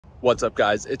What's up,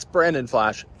 guys? It's Brandon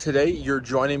Flash. Today you're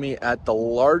joining me at the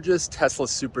largest Tesla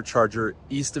Supercharger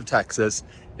east of Texas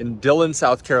in Dillon,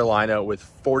 South Carolina with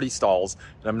 40 stalls,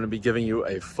 and I'm going to be giving you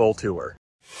a full tour.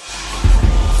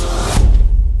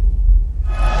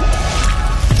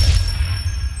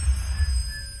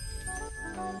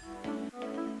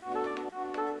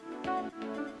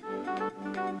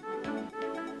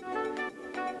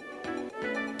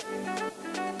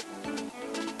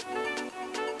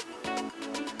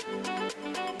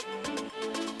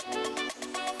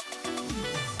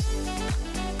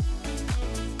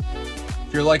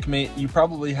 If you're like me, you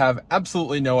probably have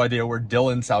absolutely no idea where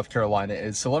Dillon, South Carolina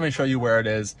is. So let me show you where it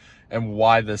is and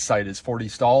why this site is 40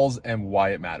 stalls and why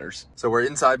it matters. So we're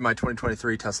inside my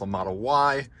 2023 Tesla Model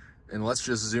Y, and let's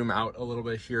just zoom out a little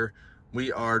bit here.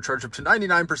 We are charged up to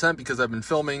 99% because I've been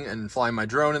filming and flying my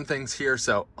drone and things here.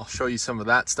 So I'll show you some of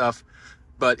that stuff.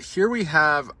 But here we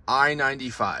have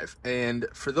I-95. And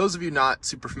for those of you not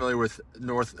super familiar with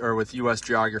with US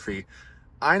geography,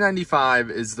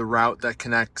 I-95 is the route that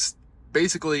connects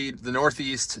basically the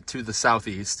Northeast to the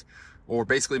Southeast, or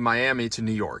basically Miami to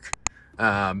New York.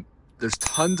 There's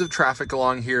tons of traffic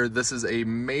along here. This is a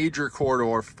major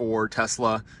corridor for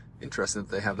Tesla. Interesting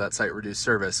that they have that site reduced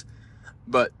service.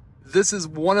 But this is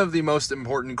one of the most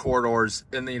important corridors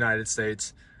in the United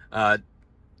States.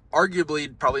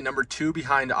 Arguably probably number 2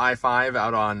 behind I-5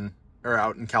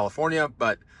 out in California.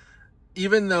 But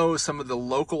even though some of the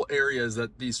local areas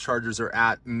that these chargers are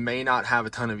at may not have a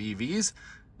ton of EVs,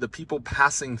 the people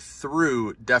passing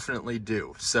through definitely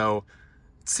do. So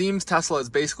it seems Tesla has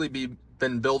basically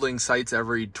been building sites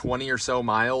every 20 or so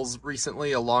miles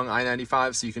recently along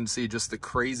I-95. So you can see just the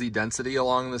crazy density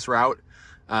along this route.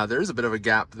 There's a bit of a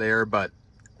gap there, but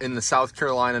in the South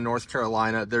Carolina, North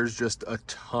Carolina, there's just a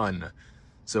ton.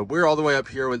 So we're all the way up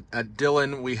here at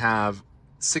Dillon. We have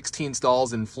 16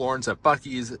 stalls in Florence at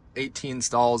Buc-ee's, 18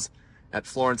 stalls at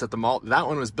Florence at the mall. That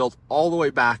one was built all the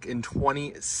way back in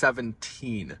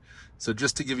 2017. So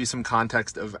just to give you some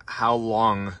context of how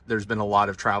long there's been a lot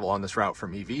of travel on this route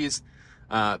from EVs.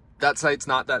 That site's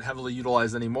not that heavily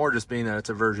utilized anymore, just being that it's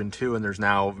a version 2 and there's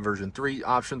now version 3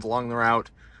 options along the route.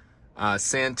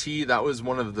 Santee, that was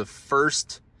one of the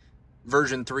first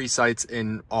version 3 sites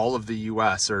in all of the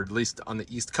US, or at least on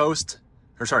the East Coast.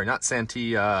 Or sorry, not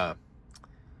Santee, that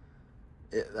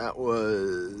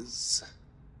was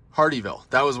Hardeeville.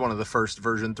 That was one of the first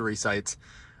version 3 sites.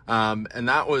 And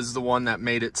that was the one that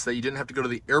made it so that you didn't have to go to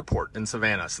the airport in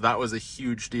Savannah. So that was a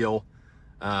huge deal.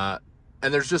 And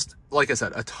there's just, like I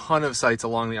said, a ton of sites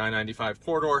along the I-95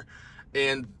 corridor,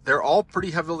 and they're all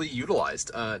pretty heavily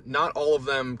utilized. Not all of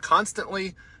them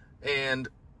constantly. And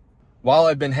while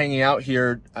I've been hanging out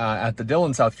here at the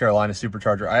Dillon, South Carolina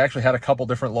Supercharger, I actually had a couple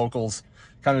different locals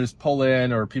kind of just pull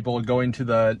in, or people going to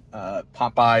the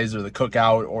Popeyes or the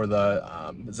Cookout or the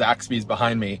Zaxby's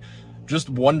behind me, just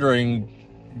wondering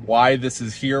why this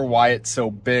is here, why it's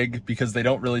so big, because they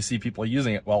don't really see people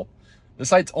using it. Well, the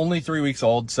site's only 3 weeks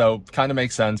old, so kind of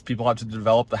makes sense. People have to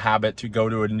develop the habit to go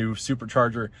to a new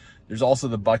supercharger. There's also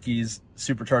the Buc-ee's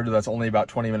supercharger that's only about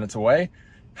 20 minutes away.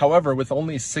 However, with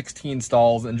only 16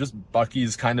 stalls and just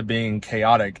Buc-ee's kind of being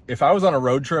chaotic, if I was on a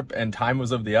road trip and time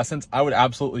was of the essence, I would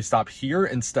absolutely stop here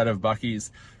instead of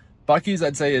Buc-ee's. Buc-ee's,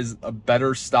 I'd say, is a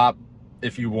better stop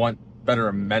if you want better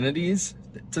amenities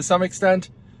to some extent,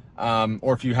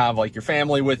 or if you have like your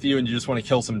family with you and you just want to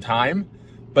kill some time.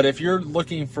 But if you're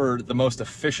looking for the most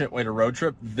efficient way to road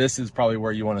trip, this is probably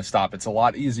where you want to stop. It's a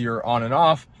lot easier on and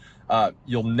off.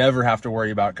 You'll never have to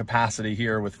worry about capacity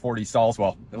here with 40 stalls.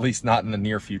 Well, at least not in the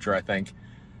near future, I think.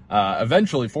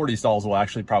 Eventually 40 stalls will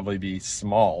actually probably be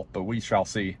small, but we shall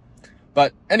see.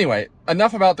 But anyway,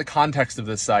 enough about the context of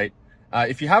this site.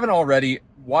 If you haven't already,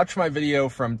 watch my video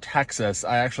from Texas.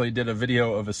 I actually did a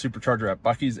video of a supercharger at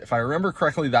Buc-ee's. If I remember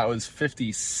correctly, that was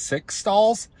 56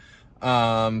 stalls,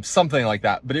 something like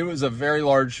that. But it was a very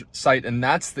large site, and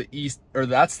that's the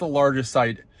largest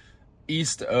site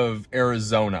east of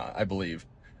Arizona, I believe.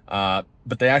 But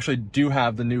they actually do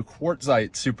have the new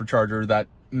Quartzsite supercharger that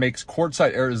makes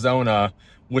Quartzsite, Arizona,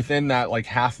 within that like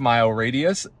half-mile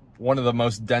radius, one of the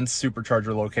most dense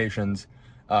supercharger locations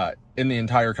in the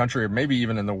entire country, or maybe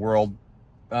even in the world.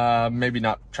 Maybe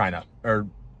not China, or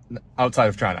outside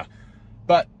of China.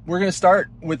 But we're going to start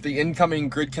with the incoming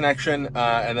grid connection,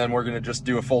 and then we're going to just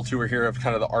do a full tour here of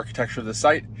kind of the architecture of the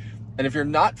site. And if you're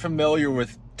not familiar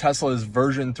with Tesla's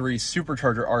version 3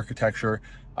 supercharger architecture,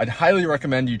 I'd highly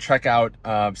recommend you check out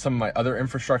some of my other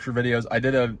infrastructure videos. I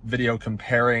did a video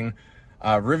comparing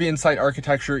Rivian site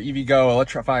architecture, EVgo,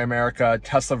 Electrify America,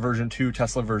 Tesla version 2,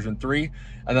 Tesla version 3.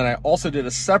 And then I also did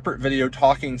a separate video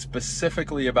talking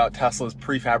specifically about Tesla's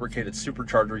prefabricated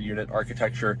supercharger unit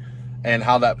architecture and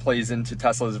how that plays into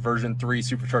Tesla's version 3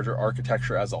 supercharger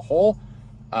architecture as a whole.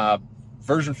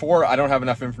 Version 4, I don't have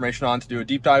enough information on to do a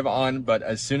deep dive on, but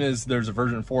as soon as there's a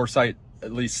version 4 site,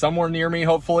 at least somewhere near me,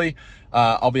 hopefully,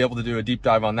 I'll be able to do a deep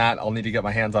dive on that. I'll need to get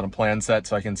my hands on a plan set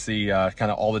so I can see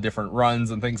kind of all the different runs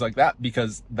and things like that,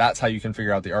 because that's how you can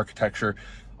figure out the architecture.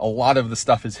 A lot of the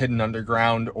stuff is hidden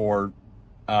underground or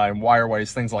in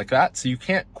wireways, things like that. So you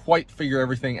can't quite figure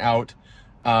everything out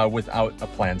without a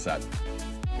plan set.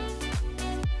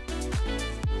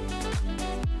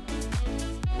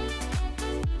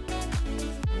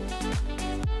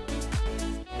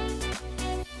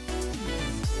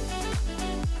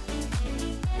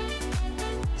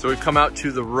 So we've come out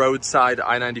to the roadside.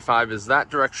 I-95 is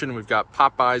that direction. We've got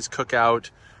Popeyes,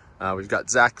 Cookout, we've got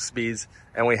Zaxby's,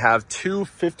 and we have two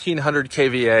 1500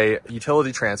 kVA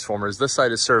utility transformers. This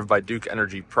site is served by Duke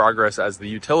Energy Progress as the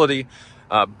utility.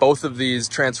 Both of these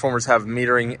transformers have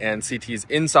metering and CTs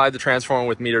inside the transformer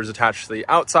with meters attached to the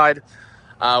outside.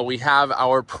 We have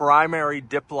our primary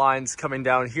dip lines coming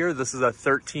down here. This is a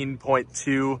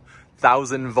 13.2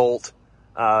 thousand volt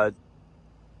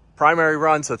primary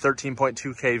run, so 13.2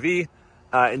 kV,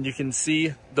 and you can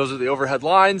see those are the overhead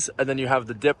lines, and then you have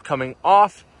the dip coming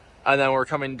off, and then we're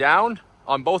coming down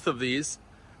on both of these,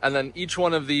 and then each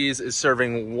one of these is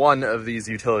serving one of these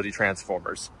utility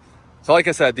transformers. So like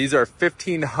I said, these are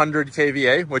 1500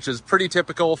 kVA, which is pretty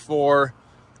typical for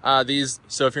these.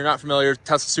 So if you're not familiar,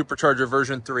 Tesla Supercharger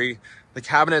version 3, the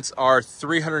cabinets are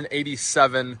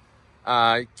 387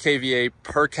 kVA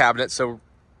per cabinet, so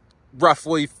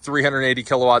roughly 380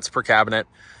 kilowatts per cabinet,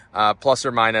 plus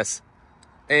or minus.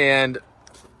 And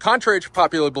contrary to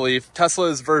popular belief,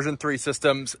 Tesla's version 3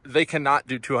 systems, they cannot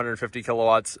do 250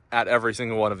 kilowatts at every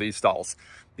single one of these stalls.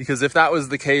 Because if that was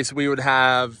the case, we would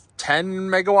have 10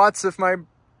 megawatts if my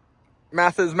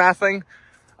math is mathing,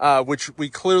 which we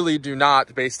clearly do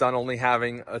not based on only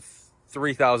having a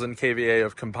 3000 kVA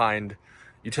of combined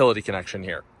utility connection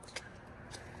here.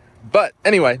 But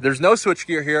anyway, there's no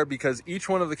switchgear here because each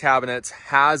one of the cabinets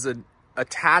has an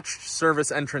attached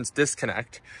service entrance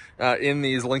disconnect in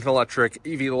these Lincoln Electric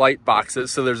EV light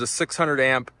boxes. So there's a 600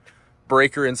 amp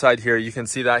breaker inside here. You can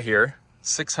see that here,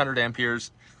 600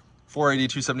 amperes, 480,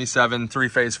 277,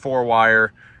 3-phase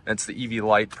 4-wire. It's the EV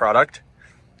light product.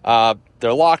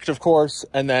 They're locked, of course.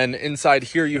 And then inside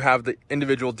here, you have the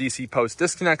individual DC post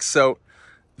disconnects. So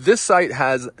this site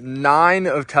has 9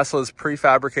 of Tesla's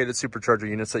prefabricated supercharger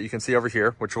units that you can see over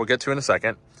here, which we'll get to in a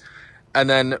second. And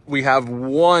then we have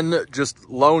one just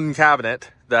lone cabinet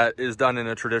that is done in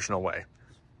a traditional way,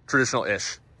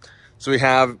 traditional-ish. So we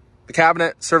have the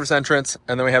cabinet, service entrance,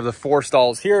 and then we have the 4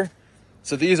 stalls here.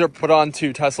 So these are put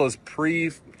onto Tesla's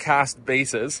precast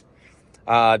bases.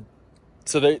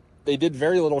 So they did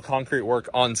very little concrete work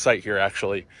on site here,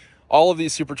 actually. All of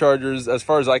these superchargers, as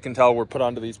far as I can tell, were put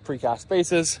onto these precast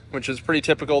bases, which is pretty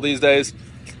typical these days.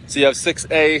 So you have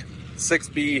 6A,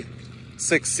 6B,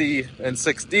 6C, and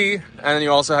 6D, and then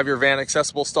you also have your van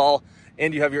accessible stall,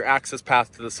 and you have your access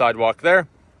path to the sidewalk there.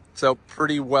 So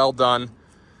pretty well done.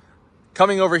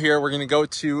 Coming over here, we're gonna go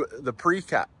to the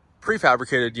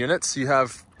prefabricated units. You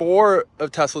have 4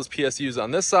 of Tesla's PSUs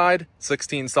on this side,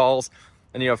 16 stalls,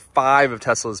 and you have 5 of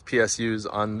Tesla's PSUs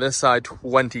on this side,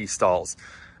 20 stalls.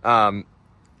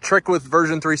 Trick with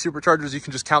version 3 superchargers, you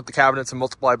can just count the cabinets and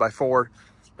multiply by 4.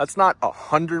 That's not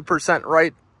 100%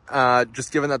 right,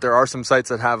 just given that there are some sites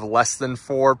that have less than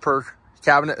 4 per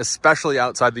cabinet, especially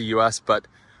outside the US, but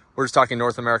we're just talking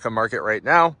North America market right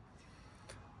now.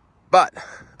 But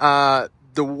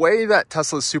the way that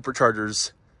Tesla's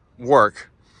superchargers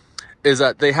work is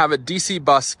that they have a DC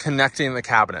bus connecting the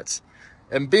cabinets.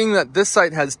 And being that this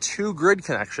site has 2 grid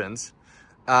connections,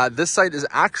 this site is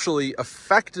actually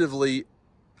effectively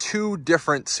 2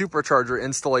 different supercharger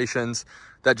installations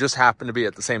that just happen to be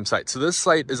at the same site. So this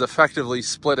site is effectively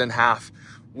split in half.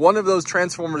 One of those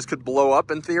transformers could blow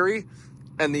up in theory,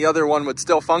 and the other one would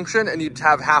still function, and you'd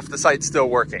have half the site still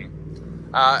working.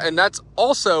 And that's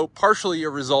also partially a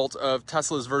result of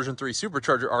Tesla's version 3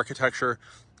 supercharger architecture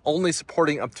only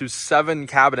supporting up to 7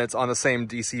 cabinets on the same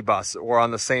DC bus or on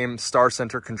the same star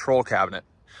center control cabinet.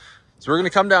 So we're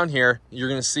going to come down here, you're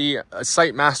going to see a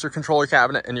site master controller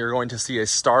cabinet, and you're going to see a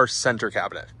star center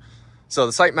cabinet. So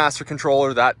the site master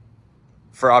controller, that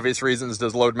for obvious reasons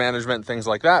does load management, things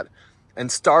like that.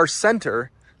 And star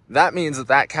center, that means that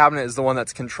that cabinet is the one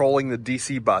that's controlling the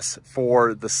DC bus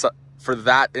for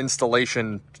that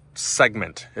installation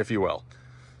segment, if you will.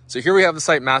 So here we have the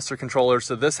site master controller.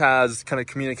 So this has kind of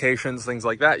communications, things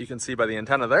like that. You can see by the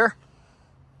antenna there.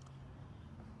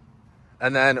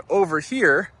 And then over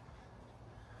here,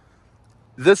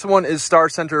 this one is Star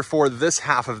Center for this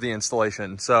half of the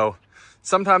installation. So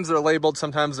sometimes they're labeled,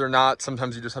 sometimes they're not.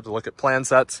 Sometimes you just have to look at plan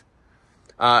sets.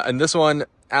 And this one,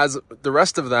 as the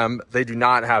rest of them, they do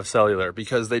not have cellular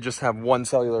because they just have one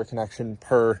cellular connection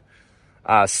per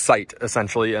site,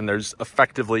 essentially. And there's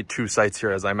effectively 2 sites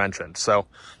here, as I mentioned. So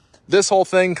this whole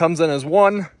thing comes in as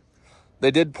one.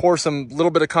 They did pour some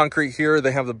little bit of concrete here.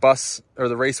 They have the bus or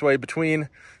the raceway between.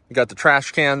 You got the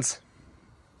trash cans.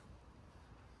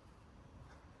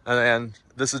 And then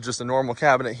this is just a normal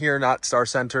cabinet here, not Star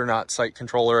Center, not site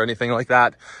controller or anything like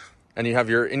that. And you have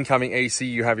your incoming AC,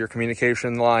 you have your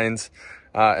communication lines,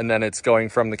 and then it's going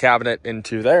from the cabinet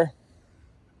into there.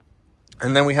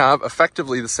 And then we have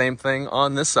effectively the same thing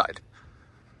on this side.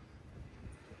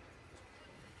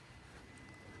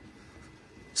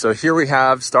 So here we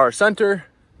have Star Center.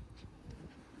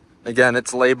 Again,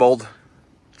 it's labeled,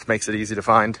 which makes it easy to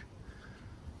find.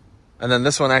 And then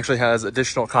this one actually has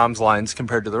additional comms lines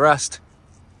compared to the rest.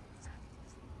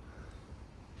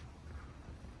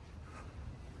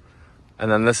 And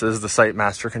then this is the site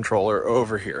master controller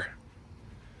over here.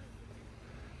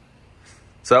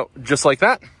 So just like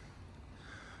that.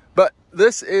 But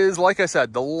this is, like I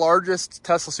said, the largest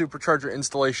Tesla Supercharger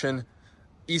installation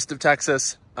east of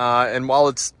Texas. And while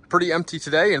it's pretty empty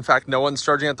today, in fact, no one's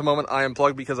charging at the moment, I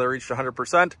unplugged because I reached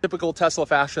 100%. Typical Tesla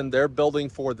fashion, they're building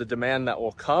for the demand that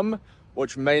will come,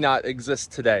 which may not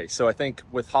exist today. So I think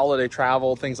with holiday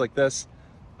travel, things like this,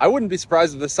 I wouldn't be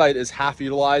surprised if this site is half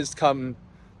utilized come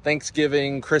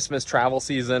Thanksgiving, Christmas travel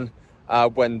season,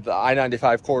 when the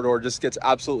I-95 corridor just gets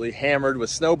absolutely hammered with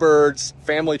snowbirds,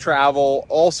 family travel,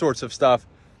 all sorts of stuff.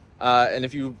 And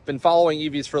if you've been following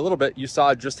EVs for a little bit, you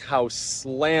saw just how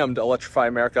slammed Electrify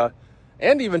America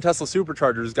and even Tesla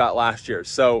Superchargers got last year.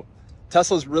 So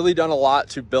Tesla's really done a lot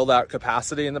to build out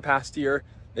capacity in the past year.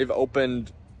 They've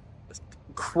opened a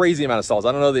crazy amount of stalls.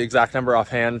 I don't know the exact number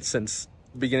offhand since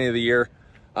the beginning of the year.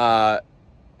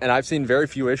 And I've seen very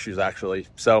few issues actually.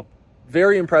 So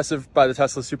very impressive by the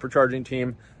Tesla Supercharging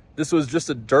team. This was just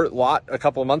a dirt lot a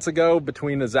couple of months ago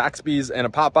between a Zaxby's and a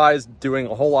Popeyes doing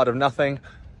a whole lot of nothing.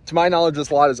 To my knowledge,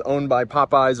 this lot is owned by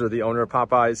Popeyes or the owner of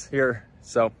Popeyes here.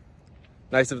 So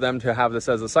nice of them to have this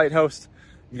as a site host.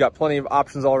 You've got plenty of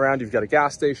options all around. You've got a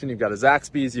gas station, you've got a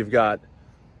Zaxby's, you've got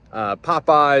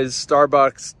Popeyes,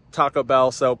 Starbucks, Taco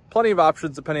Bell. So plenty of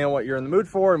options depending on what you're in the mood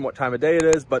for and what time of day it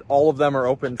is, but all of them are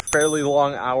open fairly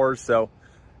long hours. So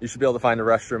you should be able to find a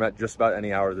restroom at just about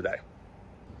any hour of the day.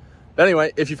 But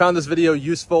anyway, if you found this video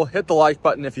useful, hit the like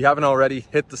button. If you haven't already,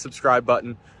 hit the subscribe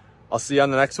button. I'll see you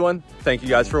on the next one. Thank you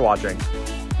guys for watching.